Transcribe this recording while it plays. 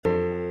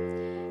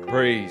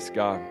Praise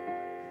God.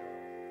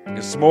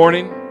 This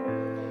morning,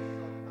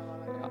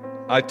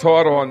 I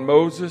taught on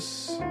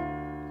Moses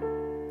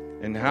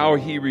and how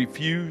he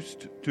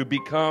refused to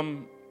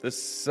become the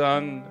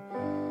son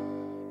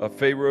of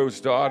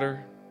Pharaoh's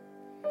daughter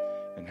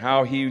and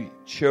how he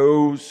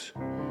chose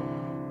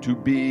to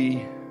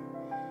be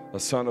a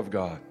son of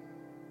God.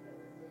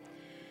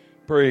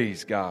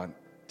 Praise God.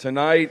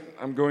 Tonight,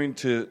 I'm going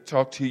to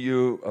talk to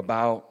you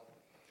about,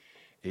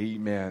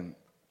 amen,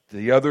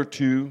 the other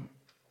two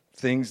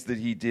things that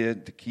he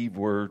did, the key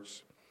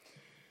words.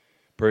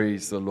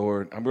 Praise the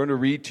Lord. I'm going to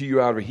read to you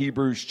out of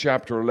Hebrews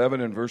chapter 11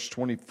 and verse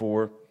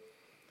 24.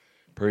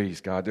 Praise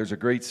God. There's a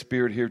great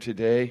spirit here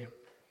today.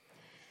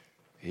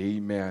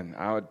 Amen.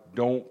 I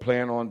don't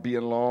plan on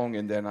being long,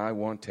 and then I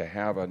want to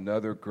have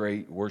another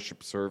great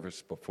worship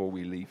service before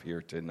we leave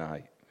here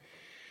tonight.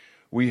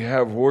 We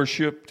have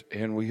worshiped,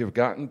 and we have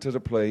gotten to the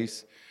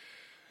place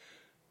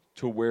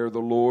to where the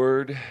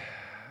Lord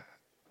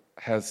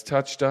has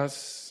touched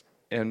us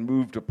and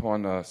moved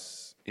upon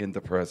us in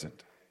the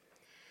present.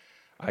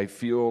 I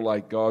feel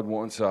like God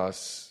wants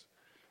us,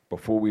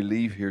 before we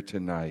leave here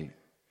tonight,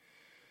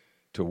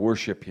 to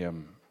worship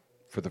Him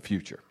for the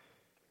future.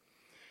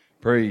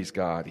 Praise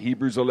God.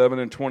 Hebrews 11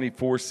 and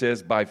 24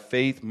 says, by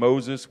faith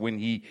Moses, when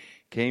he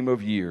came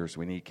of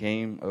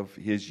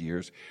his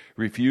years,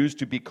 refused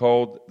to be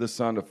called the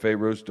son of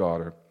Pharaoh's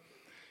daughter,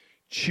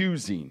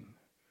 choosing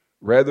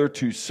rather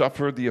to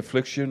suffer the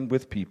affliction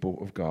with people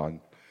of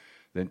God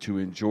than to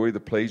enjoy the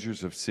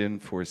pleasures of sin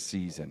for a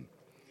season,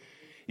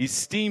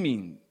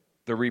 esteeming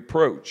the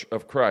reproach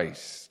of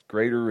Christ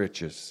greater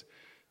riches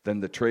than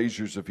the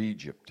treasures of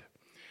Egypt.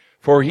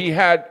 For he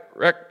had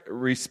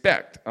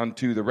respect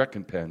unto the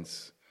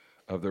recompense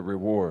of the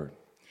reward.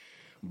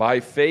 By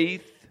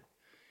faith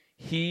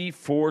he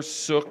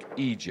forsook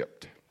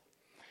Egypt,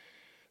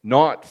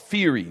 not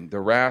fearing the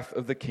wrath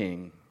of the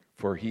king,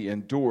 for he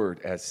endured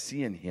as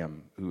seeing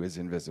him who is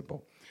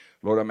invisible.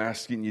 Lord, I'm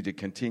asking you to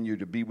continue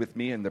to be with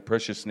me. In the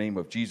precious name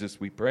of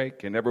Jesus we pray.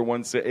 Can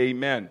everyone say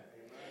amen? Amen.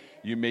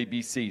 You may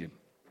be seated.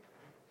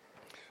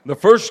 The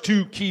first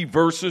two key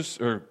verses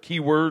or key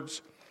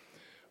words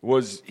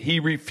was he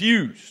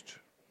refused,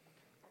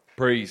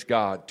 praise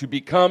God, to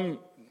become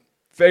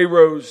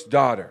Pharaoh's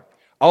daughter.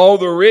 All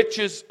the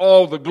riches,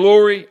 all the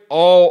glory,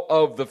 all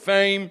of the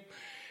fame,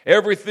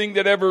 everything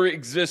that ever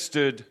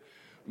existed,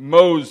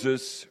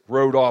 Moses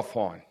rode off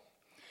on.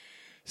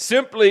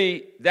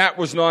 Simply, that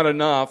was not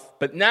enough,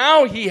 but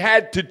now he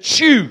had to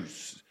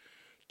choose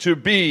to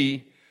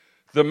be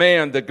the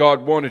man that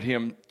God wanted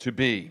him to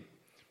be.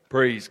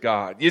 Praise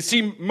God. You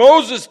see,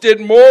 Moses did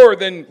more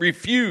than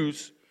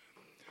refuse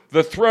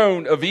the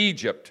throne of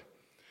Egypt.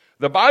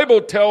 The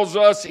Bible tells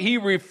us he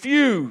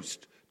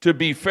refused to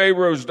be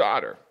Pharaoh's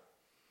daughter,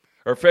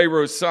 or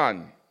Pharaoh's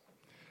son,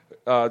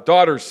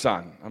 daughter's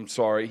son,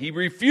 He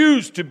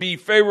refused to be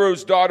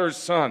Pharaoh's daughter's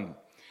son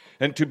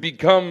and to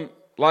become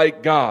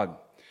like God.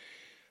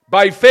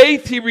 By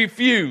faith he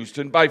refused,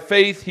 and by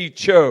faith he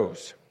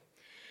chose.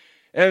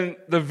 And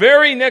the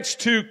very next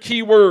two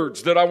key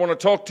words that I want to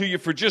talk to you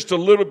for just a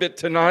little bit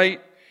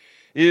tonight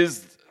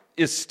is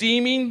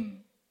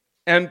esteeming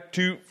and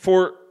to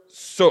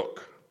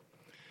forsook.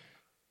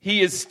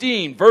 He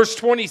esteemed. Verse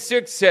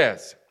 26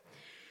 says,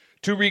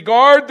 to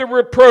regard the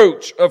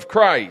reproach of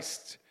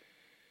Christ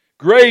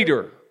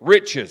greater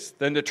riches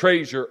than the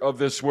treasure of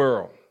this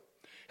world.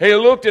 He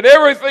looked at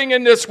everything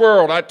in this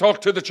world. I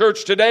talked to the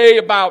church today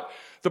about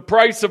the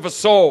price of a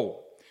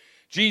soul.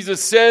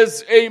 Jesus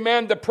says,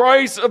 amen, the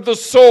price of the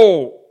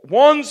soul,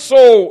 one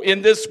soul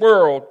in this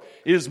world,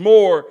 is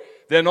more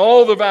than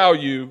all the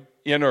value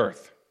in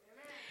earth.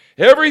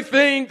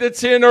 Everything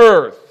that's in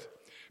earth,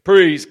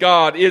 praise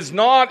God, is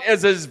not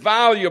as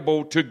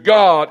valuable to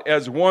God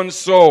as one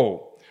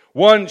soul,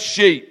 one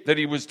sheep that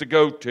he was to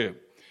go to.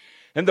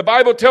 And the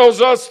Bible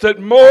tells us that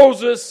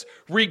Moses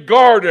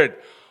regarded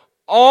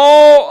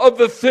all of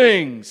the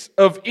things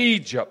of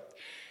Egypt.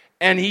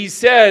 And he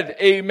said,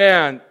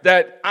 amen,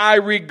 that I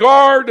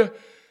regard,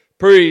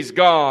 praise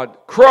God,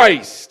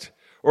 Christ,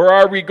 or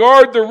I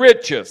regard the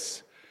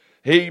riches,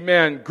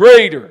 amen,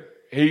 greater,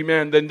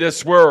 amen, than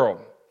this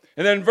world.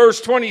 And then verse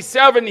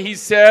 27, he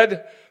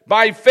said,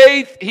 by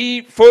faith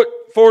he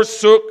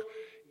forsook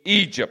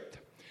Egypt.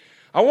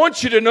 I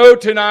want you to know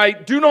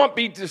tonight, do not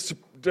be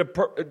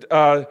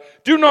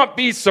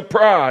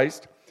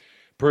surprised,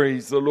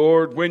 praise the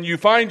Lord, when you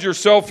find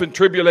yourself in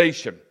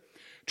tribulation.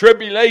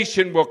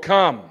 Tribulation will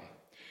come.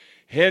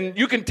 And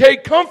you can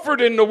take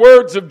comfort in the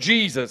words of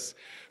Jesus.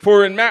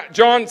 For in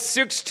John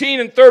 16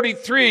 and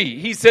 33,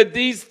 he said,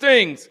 these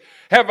things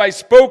have I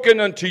spoken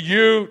unto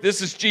you,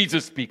 this is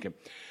Jesus speaking,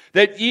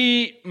 that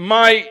ye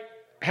might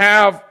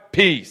have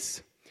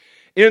peace.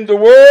 In the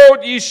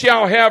world ye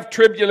shall have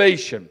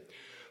tribulation,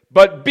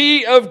 but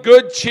be of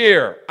good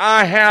cheer.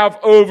 I have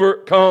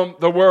overcome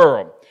the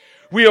world.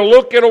 We'll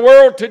look at a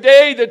world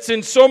today that's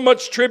in so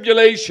much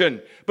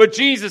tribulation, but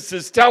Jesus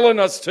is telling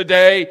us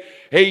today,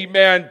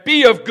 amen,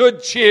 be of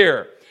good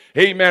cheer.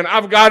 Amen.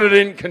 I've got it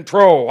in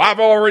control. I've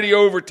already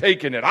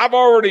overtaken it. I've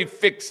already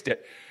fixed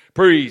it.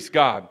 Praise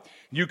God.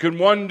 You can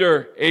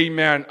wonder,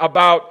 amen,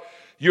 about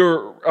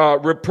your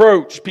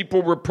reproach,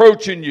 people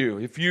reproaching you.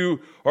 If you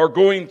are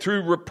going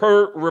through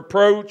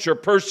reproach or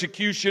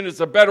persecution is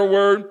a better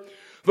word.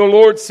 The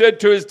Lord said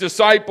to his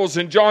disciples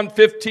in John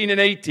 15 and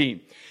 18,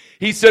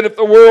 he said, if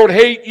the world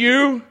hate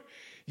you,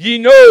 ye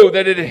know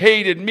that it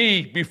hated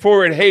me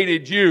before it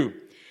hated you.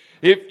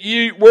 If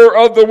ye were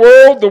of the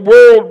world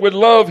would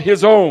love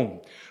his own.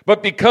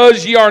 But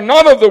because ye are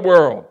not of the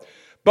world,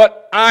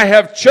 but I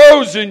have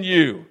chosen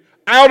you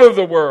out of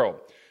the world,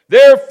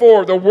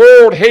 therefore the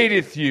world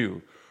hateth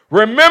you.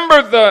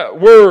 Remember the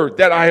word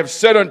that I have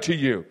said unto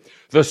you.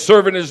 The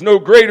servant is no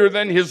greater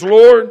than his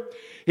Lord.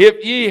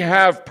 If ye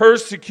have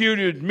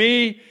persecuted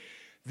me,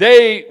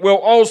 they will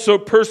also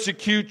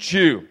persecute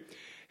you.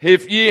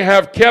 If ye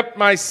have kept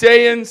my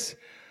sayings,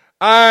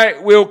 I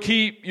will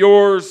keep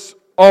yours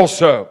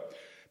also.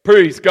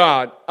 Praise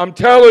God. I'm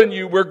telling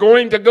you, we're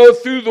going to go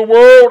through the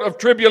world of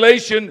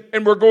tribulation,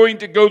 and we're going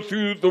to go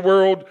through the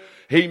world,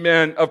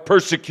 amen, of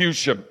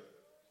persecution.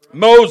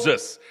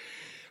 Moses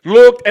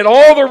looked at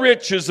all the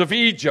riches of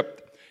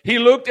Egypt. He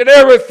looked at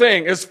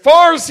everything. As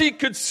far as he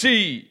could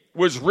see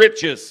was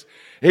riches.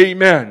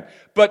 Amen.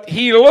 But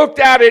he looked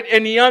at it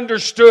and he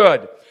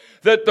understood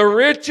that the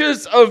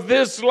riches of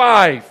this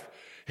life,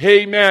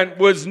 amen,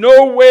 was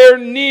nowhere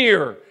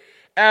near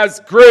as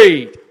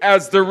great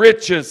as the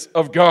riches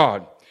of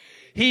God.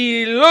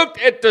 He looked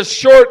at the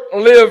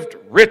short-lived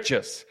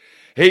riches,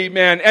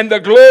 amen, and the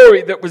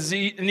glory that was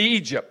in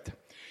Egypt.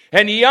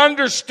 And he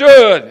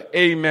understood,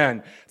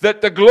 amen,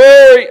 that the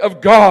glory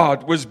of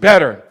God was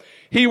better.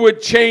 He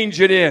would change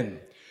it in.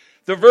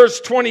 The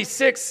verse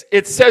 26,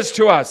 it says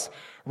to us,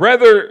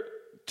 rather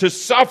to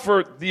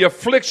suffer the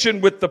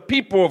affliction with the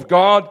people of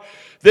God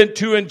than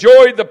to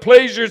enjoy the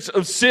pleasures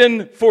of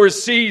sin for a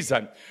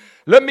season.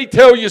 Let me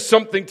tell you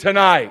something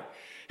tonight.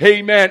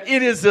 Amen.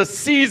 It is a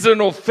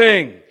seasonal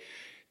thing.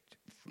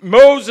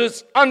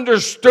 Moses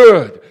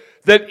understood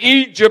that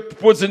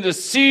Egypt was a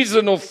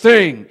seasonal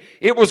thing.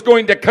 It was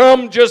going to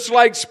come just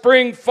like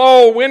spring,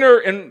 fall, winter,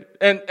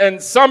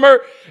 and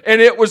summer,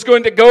 and it was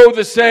going to go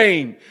the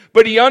same.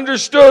 But he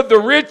understood the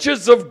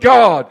riches of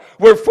God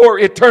were for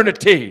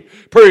eternity.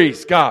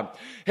 Praise God.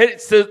 And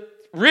it's the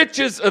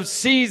riches of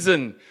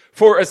season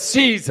for a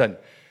season.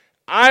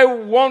 I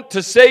want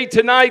to say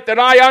tonight that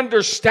I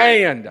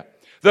understand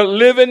that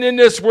living in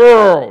this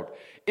world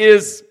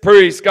is,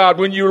 praise God,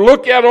 when you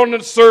look at it on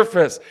the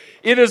surface,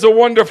 it is a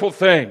wonderful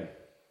thing.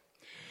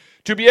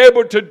 To be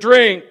able to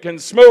drink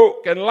and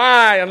smoke and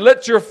lie and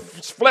let your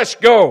flesh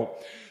go.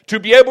 To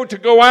be able to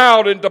go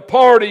out and to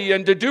party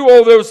and to do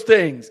all those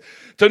things.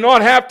 To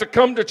not have to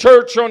come to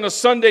church on a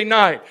Sunday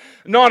night.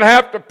 Not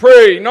have to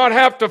pray. Not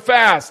have to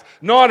fast.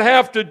 Not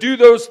have to do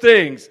those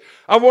things.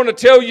 I want to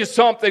tell you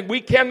something.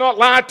 We cannot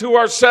lie to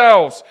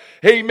ourselves.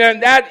 Amen.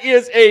 That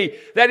is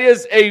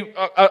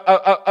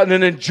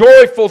an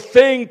enjoyable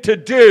thing to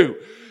do.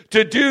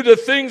 To do the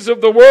things of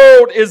the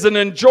world is an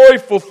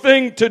enjoyable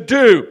thing to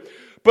do.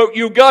 But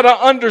you got to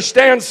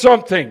understand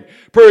something.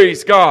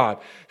 Praise God.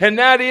 And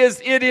that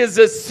is, it is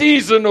a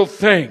seasonal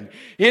thing.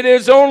 It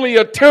is only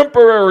a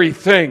temporary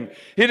thing.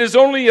 It is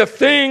only a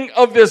thing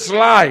of this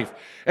life.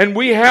 And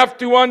we have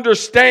to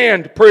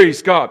understand,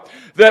 praise God,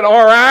 that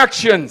our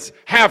actions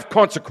have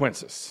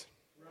consequences.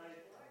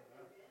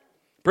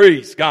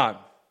 Praise God.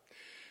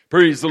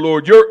 Praise the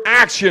Lord. Your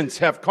actions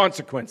have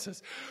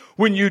consequences.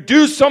 When you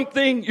do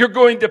something, you're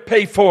going to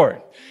pay for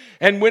it.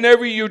 And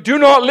whenever you do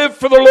not live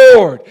for the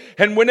Lord,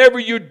 and whenever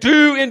you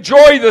do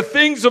enjoy the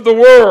things of the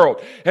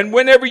world, and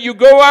whenever you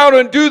go out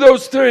and do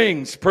those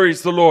things,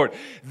 praise the Lord,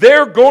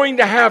 they're going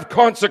to have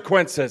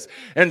consequences.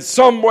 And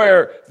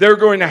somewhere they're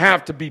going to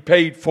have to be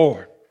paid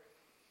for.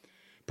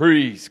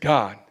 Praise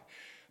God.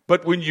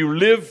 But when you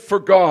live for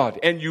God,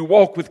 and you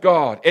walk with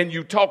God, and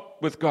you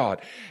talk with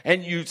God,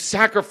 and you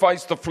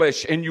sacrifice the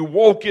flesh, and you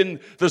walk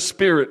in the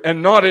Spirit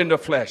and not in the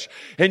flesh,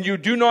 and you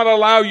do not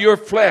allow your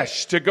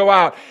flesh to go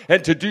out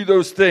and to do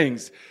those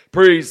things,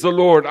 praise the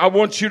Lord. I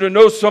want you to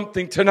know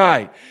something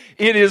tonight.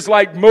 It is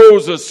like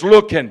Moses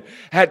looking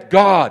at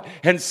God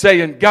and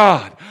saying,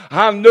 God,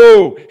 I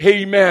know,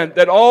 amen,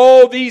 that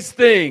all these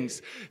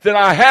things that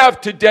I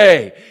have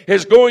today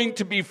is going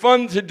to be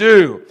fun to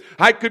do.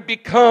 I could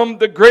become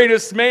the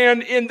greatest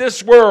man in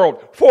this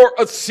world for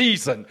a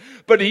season.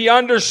 But he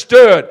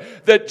understood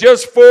that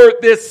just for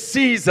this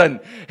season,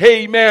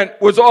 amen,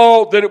 was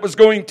all that it was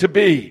going to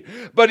be.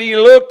 But he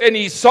looked and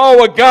he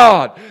saw a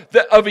God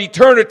of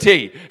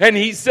eternity. And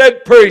he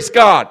said, praise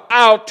God,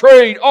 I'll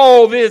trade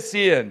all this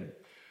in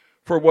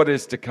for what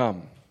is to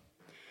come.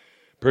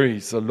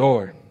 Praise the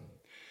Lord.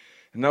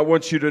 And I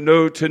want you to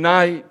know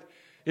tonight,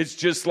 it's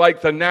just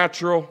like the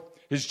natural,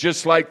 it's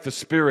just like the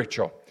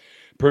spiritual.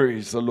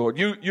 Praise the Lord.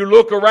 You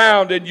look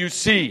around and you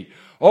see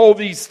all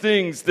these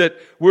things that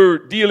we're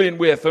dealing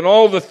with and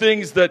all the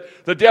things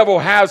that the devil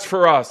has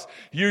for us.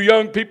 You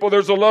young people,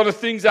 there's a lot of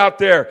things out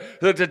there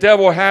that the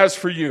devil has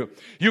for you.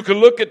 You can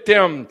look at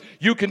them.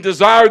 You can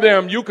desire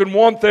them. You can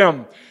want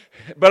them.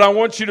 But I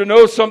want you to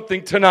know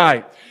something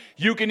tonight.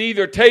 You can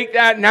either take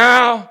that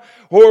now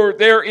or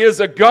there is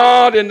a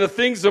God and the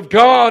things of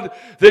God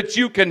that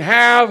you can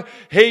have,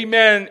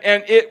 amen,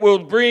 and it will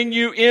bring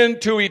you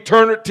into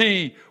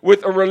eternity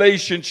with a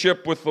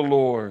relationship with the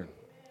Lord.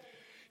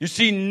 You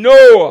see,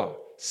 Noah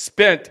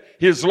spent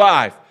his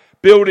life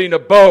building a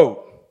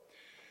boat,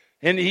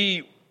 and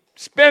he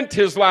spent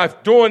his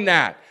life doing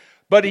that,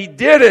 but he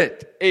did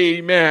it,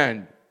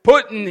 amen,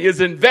 putting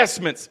his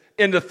investments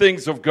in the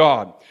things of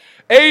God.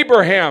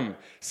 Abraham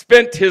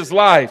spent his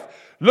life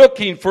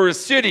looking for a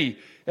city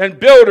and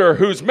builder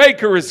whose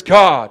maker is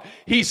God.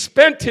 He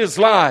spent his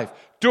life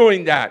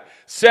doing that.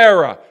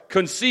 Sarah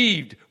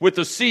conceived with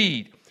a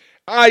seed.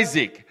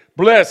 Isaac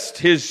blessed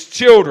his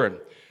children.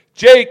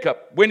 Jacob,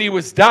 when he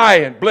was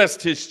dying,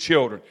 blessed his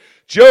children.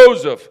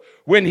 Joseph,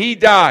 when he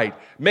died,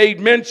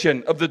 made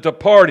mention of the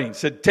departing,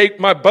 said, take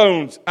my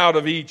bones out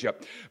of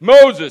Egypt.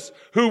 Moses,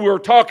 who we're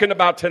talking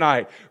about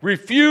tonight,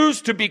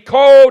 refused to be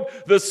called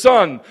the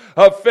son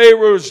of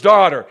Pharaoh's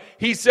daughter.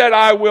 He said,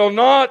 I will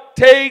not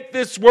take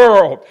this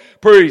world,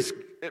 praise,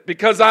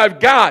 because I've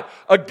got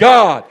a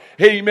God,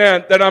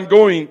 amen, that I'm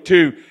going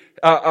to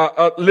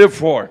live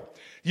for.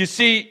 You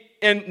see,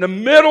 in the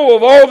middle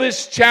of all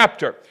this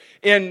chapter,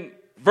 in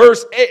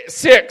verse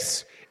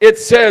 6, it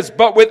says,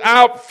 but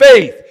without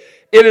faith,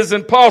 it is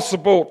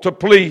impossible to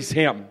please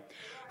him.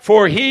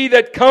 For he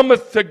that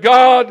cometh to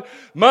God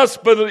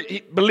must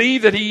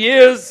believe that he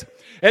is,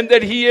 and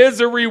that he is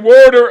a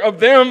rewarder of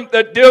them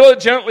that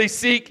diligently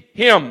seek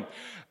him.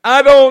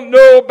 I don't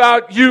know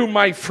about you,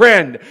 my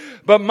friend,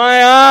 but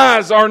my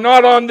eyes are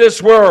not on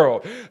this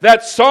world.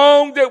 That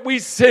song that we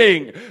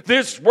sing,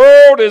 this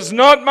world is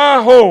not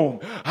my home,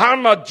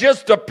 I'm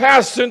just a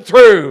passing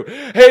through,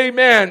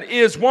 amen,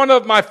 is one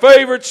of my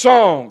favorite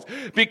songs,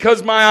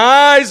 because my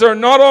eyes are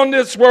not on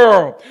this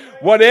world.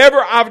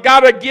 Whatever I've got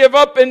to give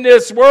up in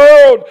this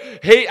world,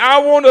 hey, I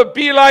want to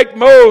be like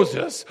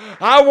Moses.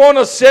 I want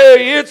to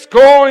say it's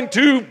going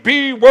to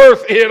be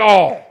worth it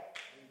all.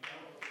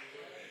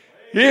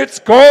 It's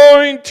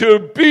going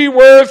to be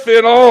worth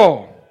it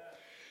all.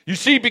 You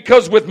see,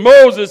 because with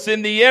Moses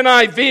in the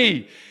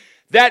NIV,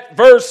 that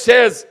verse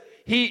says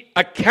he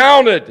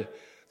accounted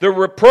the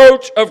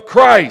reproach of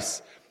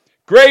Christ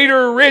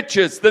greater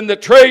riches than the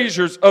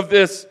treasures of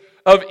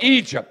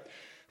Egypt.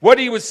 What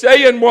he was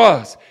saying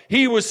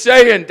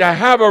to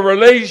have a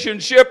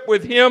relationship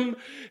with him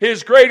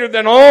is greater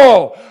than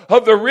all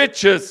of the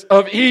riches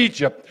of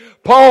Egypt.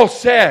 Paul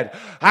said,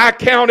 I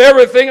count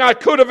everything I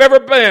could have ever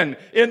been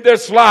in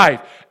this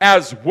life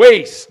as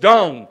waste,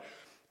 dung,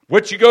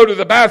 what you go to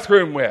the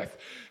bathroom with,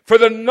 for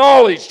the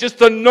knowledge, just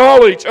the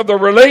knowledge of the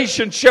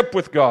relationship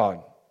with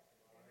God.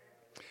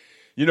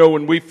 You know,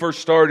 when we first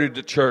started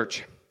the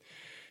church,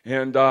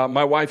 and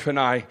my wife and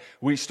I,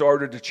 we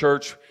started the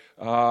church,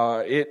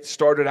 it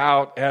started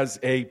out as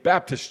a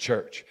Baptist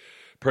church.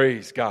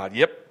 Praise God.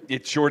 Yep,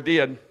 it sure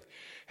did.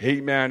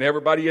 Amen.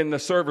 Everybody in the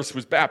service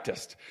was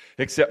Baptist,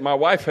 except my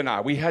wife and I.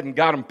 We hadn't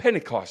got them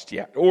Pentecost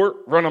yet, or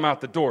run them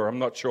out the door. I'm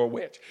not sure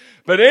which.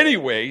 But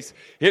anyways,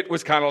 it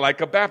was kind of like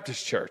a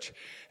Baptist church.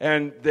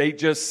 And they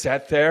just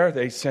sat there.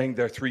 They sang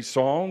their 3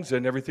 songs,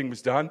 and everything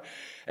was done.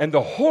 And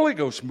the Holy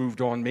Ghost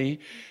moved on me,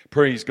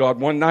 praise God,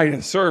 one night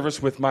in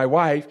service with my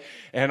wife,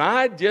 and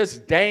I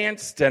just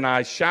danced and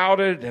I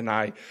shouted and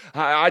I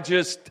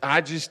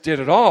just did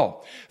it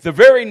all. The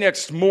very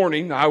next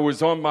morning, I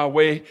was on my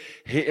way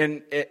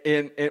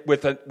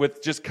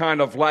with just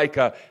kind of like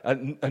a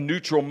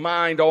neutral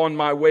mind on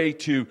my way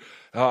to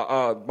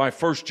my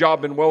first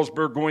job in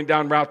Wellsburg, going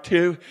down Route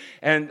 2,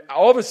 and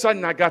all of a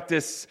sudden I got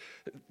this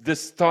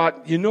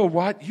thought, you know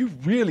what? You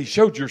really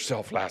showed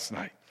yourself last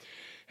night.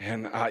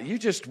 And you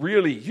just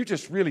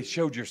really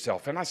showed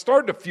yourself. And I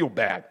started to feel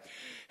bad.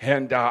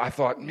 And I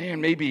thought, man,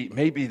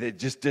 maybe that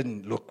just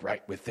didn't look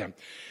right with them.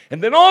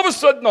 And then all of a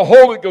sudden the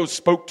Holy Ghost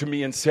spoke to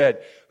me and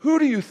said, who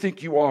do you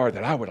think you are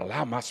that I would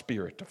allow my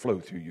spirit to flow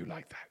through you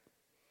like that?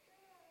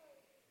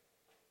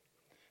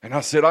 And I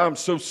said, I'm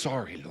so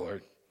sorry,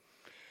 Lord.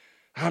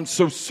 I'm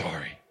so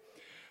sorry.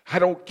 I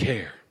don't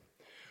care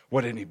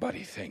what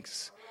anybody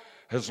thinks.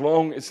 As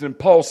long as, and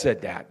Paul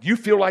said that. Do you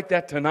feel like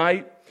that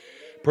tonight?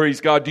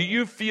 Praise God. Do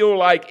you feel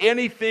like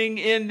anything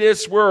in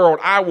this world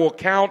I will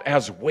count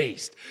as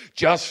waste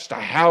just to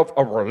have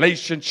a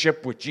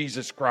relationship with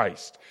Jesus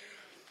Christ?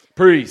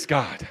 Praise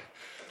God.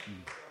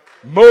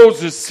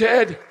 Moses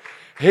said,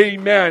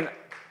 amen,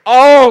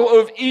 all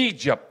of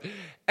Egypt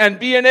and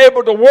being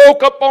able to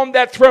walk up on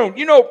that throne.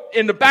 You know,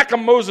 in the back of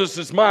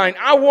Moses' mind,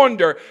 I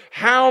wonder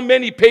how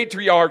many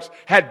patriarchs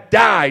had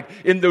died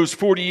in those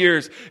 40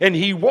 years. And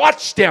he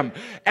watched them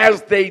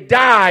as they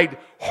died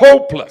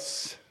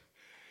hopeless.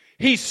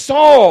 He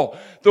saw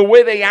the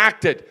way they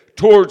acted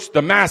towards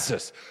the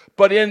masses.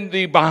 But in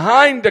the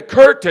behind the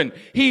curtain,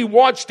 he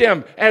watched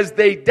them as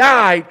they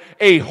died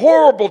a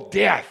horrible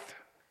death.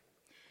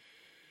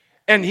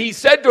 And he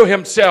said to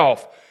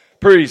himself,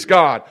 praise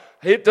God,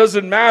 It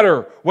doesn't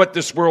matter what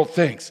this world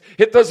thinks.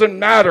 It doesn't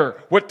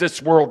matter what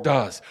this world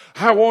does.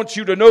 I want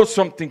you to know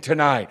something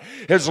tonight.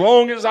 As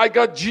long as I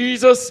got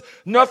Jesus,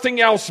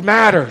 nothing else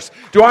matters.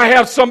 Do I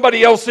have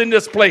somebody else in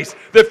this place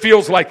that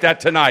feels like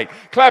that tonight?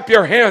 Clap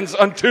your hands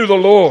unto the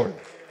Lord.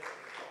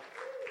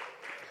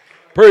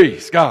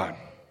 Praise God.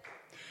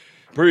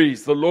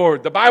 Praise the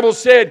Lord. The Bible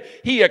said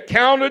He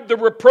accounted the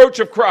reproach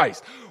of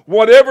Christ.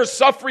 Whatever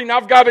suffering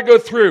I've got to go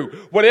through,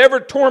 whatever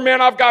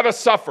torment I've got to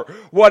suffer,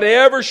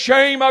 whatever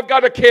shame I've got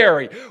to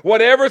carry,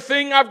 whatever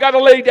thing I've got to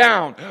lay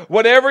down,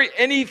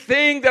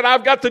 anything that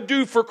I've got to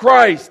do for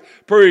Christ,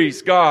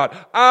 praise God,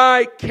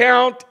 I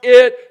count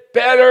it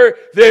better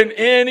than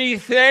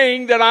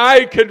anything that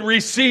I could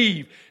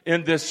receive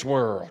in this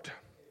world.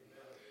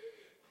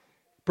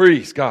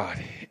 Praise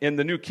God. In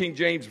the New King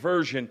James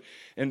Version,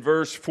 in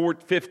verse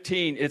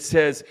 15, it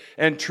says,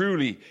 and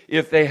truly,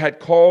 if they had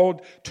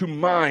called to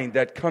mind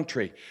that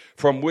country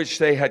from which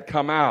they had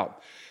come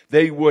out,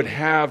 they would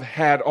have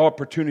had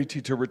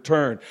opportunity to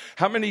return.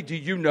 How many do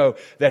you know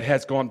that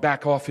has gone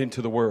back off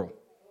into the world?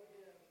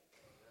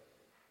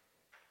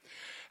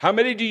 How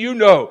many do you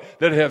know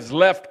that has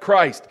left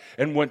Christ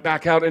and went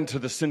back out into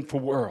the sinful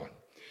world?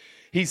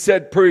 He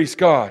said, praise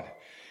God.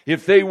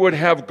 If they would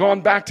have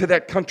gone back to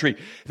that country,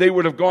 they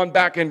would have gone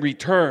back and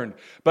returned.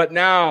 But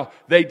now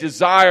they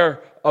desire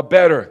a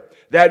better.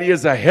 That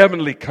is a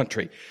heavenly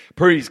country.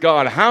 Praise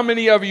God. How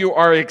many of you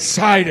are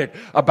excited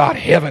about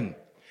heaven?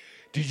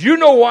 Do you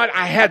know what?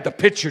 I had the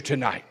picture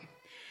tonight.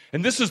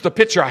 And this is the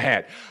picture I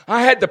had.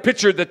 I had the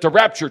picture that the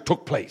rapture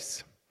took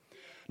place.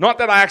 Not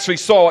that I actually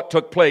saw it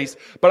took place,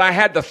 but I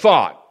had the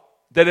thought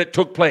that it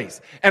took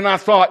place. And I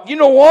thought, you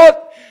know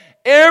what?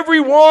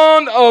 Every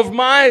one of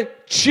my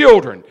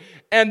children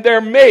and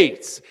their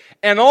mates,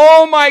 and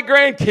all my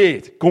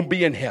grandkids going to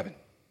be in heaven.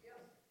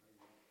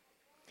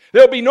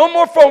 There'll be no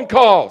more phone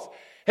calls.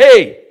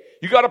 Hey,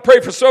 you got to pray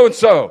for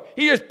so-and-so.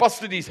 He just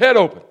busted his head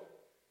open.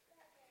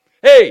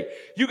 Hey,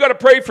 you got to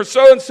pray for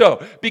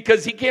so-and-so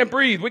because he can't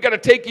breathe. We got to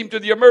take him to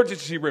the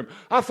emergency room.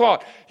 I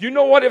thought, you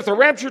know what? If the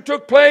rapture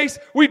took place,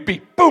 we'd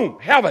be, boom,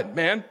 heaven,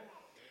 man.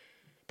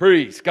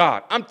 Praise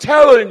God. I'm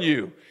telling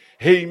you,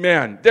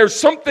 amen. There's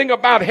something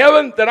about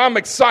heaven that I'm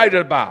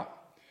excited about.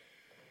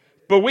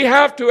 But we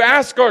have to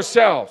ask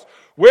ourselves,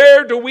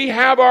 where do we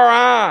have our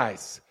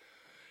eyes,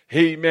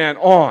 amen,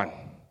 on?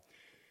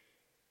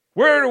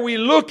 Where are we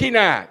looking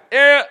at?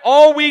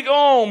 All week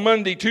long,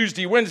 Monday,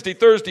 Tuesday, Wednesday,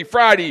 Thursday,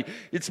 Friday,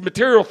 it's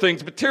material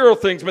things, material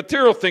things,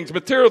 material things,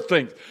 material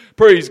things.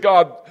 Praise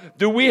God.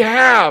 Do we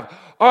have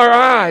our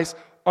eyes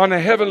on a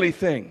heavenly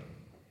thing?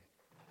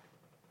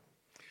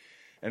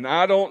 And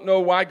I don't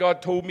know why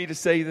God told me to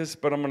say this,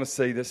 but I'm going to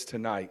say this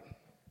tonight.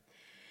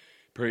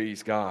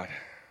 Praise God.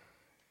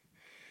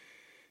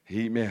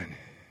 Amen.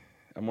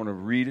 I'm going to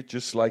read it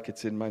just like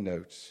it's in my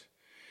notes.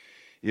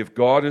 If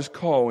God is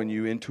calling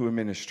you into a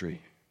ministry,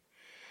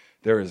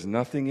 there is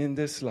nothing in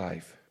this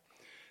life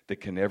that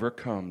can ever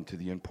come to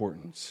the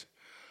importance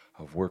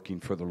of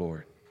working for the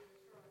Lord.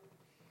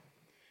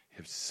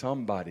 If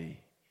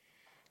somebody,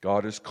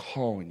 God is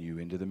calling you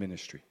into the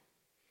ministry,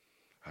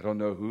 I don't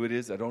know who it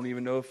is. I don't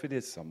even know if it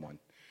is someone.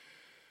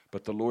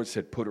 But the Lord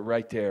said, put it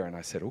right there. And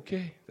I said,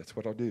 okay, that's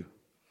what I'll do.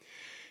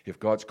 If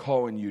God's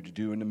calling you to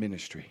do in the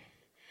ministry,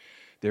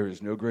 there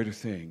is no greater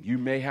thing. You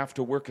may have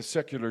to work a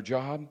secular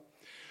job,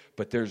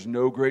 but there's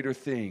no greater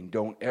thing.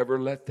 Don't ever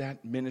let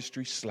that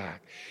ministry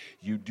slack.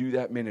 You do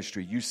that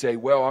ministry. You say,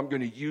 well, I'm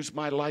going to use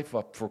my life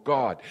up for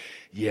God.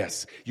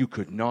 Yes, you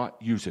could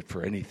not use it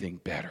for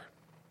anything better.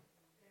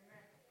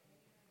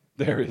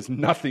 There is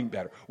nothing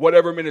better.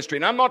 Whatever ministry.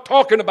 And I'm not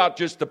talking about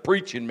just the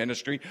preaching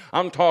ministry.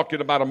 I'm talking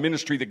about a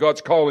ministry that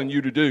God's calling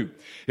you to do.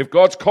 If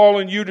God's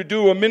calling you to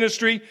do a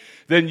ministry,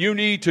 then you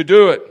need to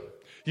do it.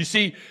 You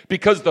see,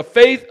 because the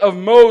faith of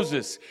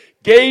Moses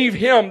gave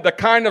him the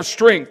kind of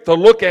strength to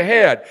look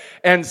ahead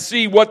and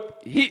see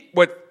what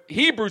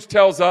Hebrews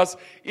tells us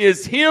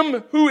is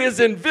him who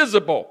is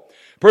invisible.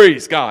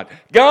 Praise God.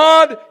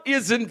 God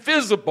is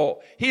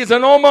invisible. He is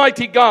an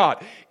almighty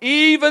God.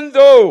 Even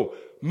though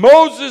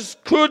Moses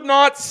could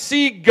not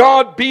see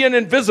God being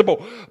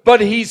invisible, but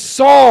he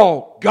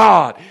saw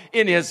God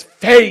in his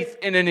faith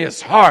and in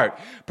his heart.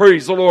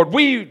 Praise the Lord.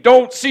 We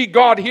don't see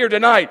God here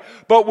tonight,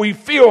 but we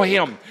feel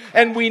him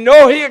and we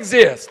know he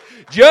exists.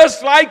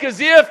 Just like as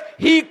if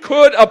he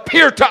could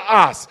appear to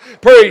us.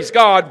 Praise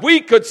God.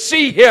 We could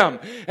see him.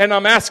 And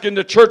I'm asking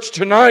the church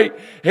tonight,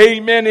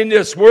 amen, in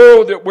this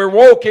world that we're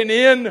walking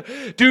in,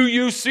 do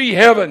you see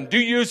heaven? Do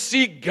you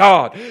see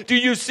God? Do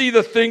you see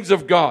the things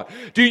of God?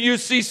 Do you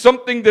see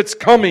something that's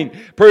coming?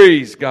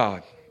 Praise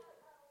God.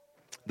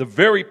 The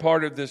very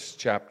part of this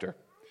chapter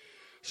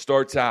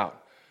starts out.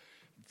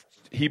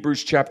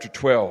 Hebrews chapter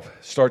 12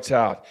 starts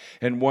out,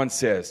 and 1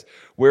 says,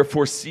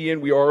 wherefore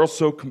seeing we are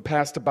also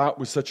compassed about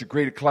with such a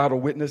great a cloud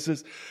of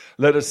witnesses,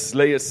 let us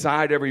lay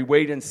aside every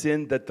weight and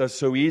sin that does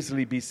so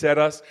easily beset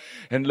us,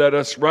 and let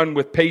us run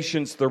with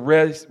patience the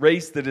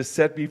race that is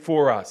set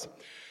before us.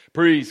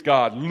 Praise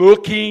God.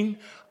 Looking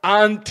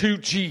unto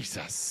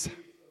Jesus.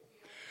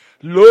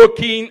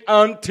 Looking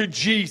unto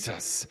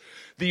Jesus,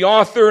 the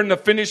author and the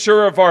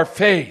finisher of our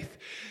faith.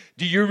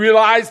 Do you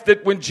realize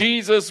that when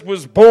Jesus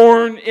was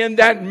born in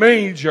that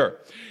manger,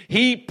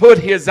 he put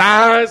his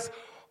eyes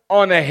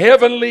on a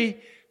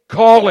heavenly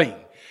calling,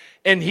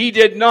 and he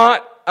did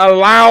not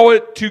allow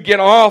it to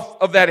get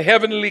off of that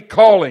heavenly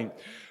calling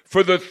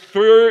for the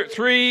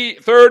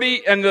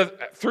 30 and the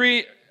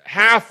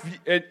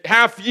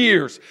 3.5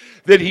 years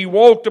that he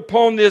walked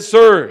upon this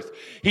earth.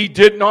 He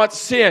did not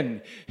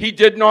sin. He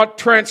did not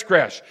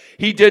transgress.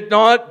 He did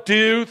not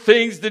do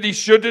things that he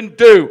shouldn't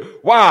do.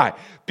 Why?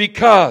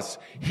 Because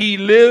he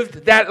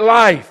lived that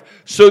life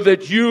so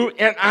that you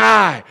and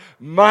I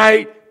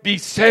might be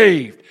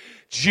saved.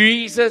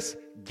 Jesus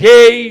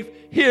gave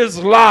his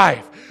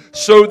life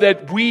so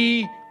that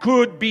we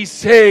could be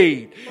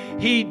saved.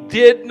 He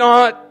did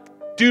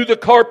not do the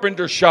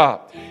carpenter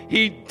shop.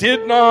 He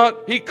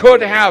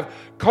could have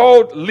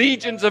called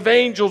legions of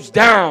angels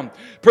down.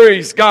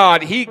 Praise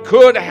God. He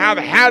could have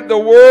had the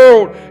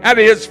world at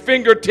his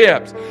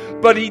fingertips,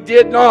 but he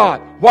did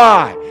not.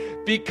 Why?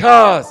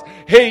 Because,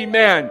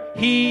 amen,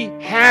 he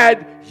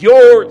had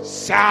your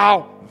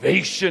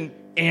salvation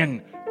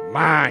in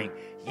mind.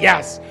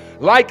 Yes,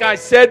 like I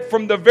said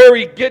from the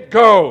very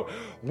get-go,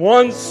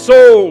 one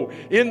soul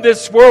in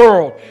this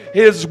world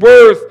is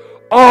worth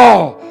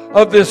all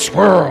of this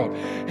world.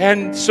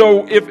 And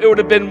so if it would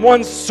have been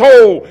one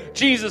soul,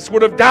 Jesus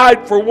would have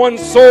died for one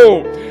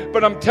soul.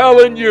 But I'm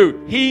telling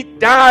you, he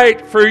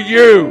died for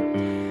you.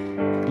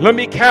 Let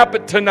me cap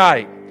it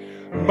tonight.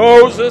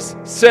 Moses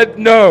said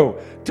no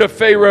to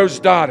Pharaoh's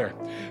daughter.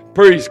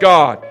 Praise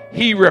God.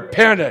 He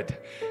repented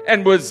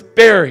and was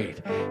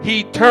buried.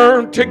 He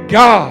turned to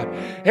God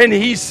and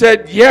he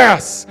said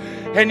yes.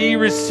 And he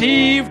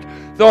received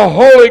the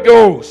Holy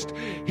Ghost.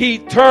 He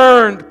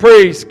turned,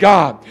 praise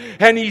God,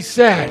 and he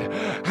said,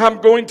 I'm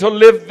going to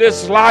live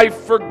this life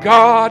for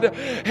God,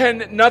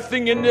 and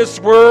nothing in this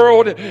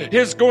world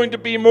is going to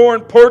be more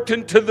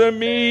important to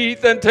me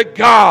than to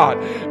God.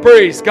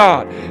 Praise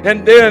God.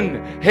 And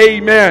then,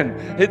 amen,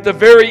 at the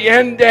very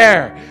end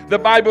there, the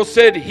Bible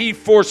said he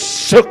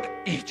forsook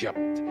Egypt,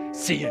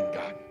 seeing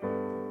God.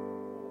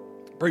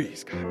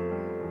 Praise God.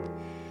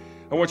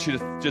 I want you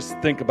to just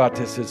think about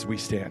this as we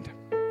stand.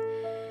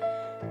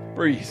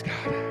 Praise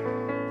God.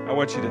 I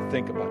want you to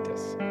think about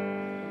this.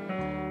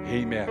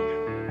 Amen.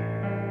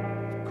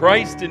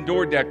 Christ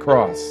endured that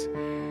cross.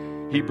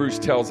 Hebrews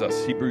tells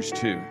us, Hebrews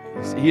 2,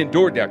 he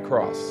endured that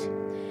cross.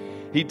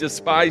 He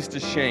despised the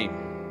shame.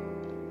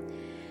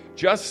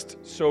 Just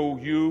so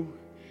you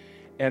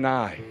and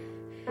I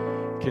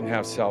can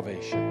have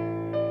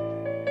salvation.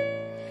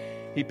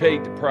 He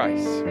paid the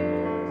price.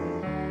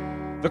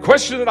 The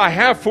question that I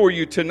have for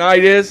you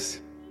tonight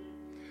is,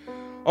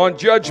 on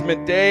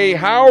Judgment Day,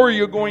 how are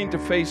you going to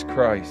face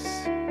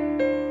Christ?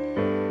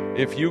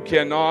 If you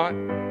cannot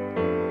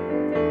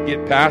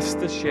get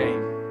past the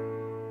shame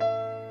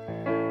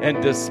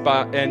and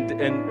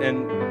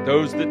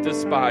those that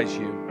despise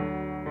you,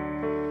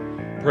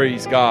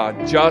 praise God,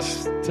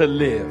 just to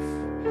live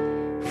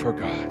for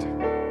God.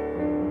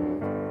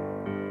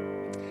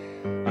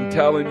 I'm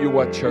telling you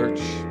what, church,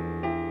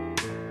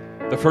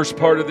 the first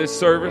part of this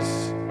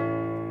service,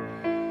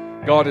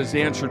 God has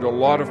answered a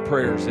lot of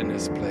prayers in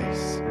this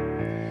place.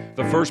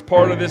 The first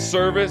part of this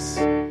service,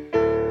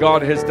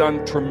 God has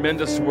done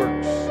tremendous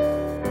works.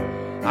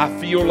 I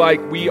feel like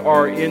we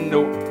are in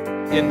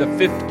the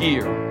fifth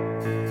gear.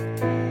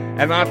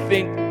 And I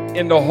think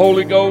in the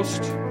Holy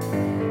Ghost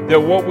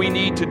that what we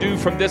need to do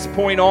from this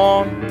point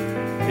on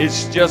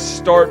is just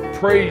start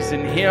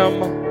praising him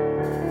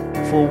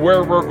for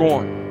where we're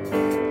going.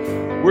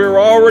 We're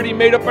already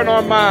made up in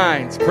our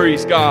minds,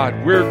 praise God.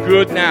 We're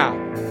good now.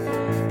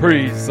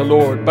 Praise the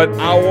Lord. But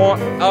I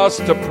want us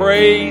to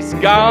praise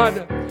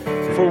God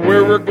for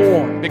where we're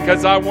going,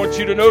 because I want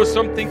you to know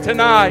something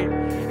tonight.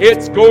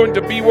 It's going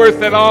to be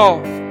worth it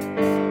all.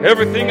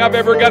 Everything I've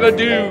ever got to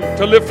do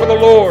to live for the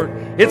Lord,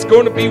 it's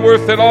going to be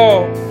worth it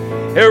all.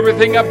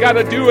 Everything I've got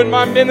to do in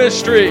my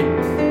ministry,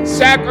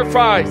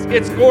 sacrifice,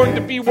 it's going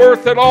to be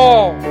worth it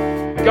all.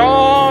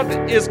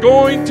 God is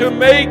going to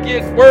make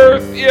it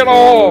worth it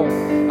all.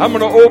 I'm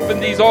going to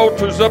open these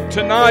altars up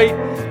tonight,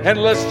 and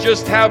let's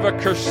just have a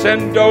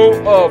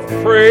crescendo of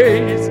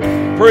praise.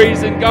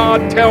 Praising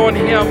God, telling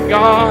him,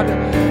 God,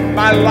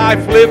 my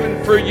life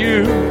living for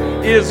you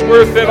is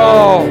worth it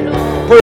all.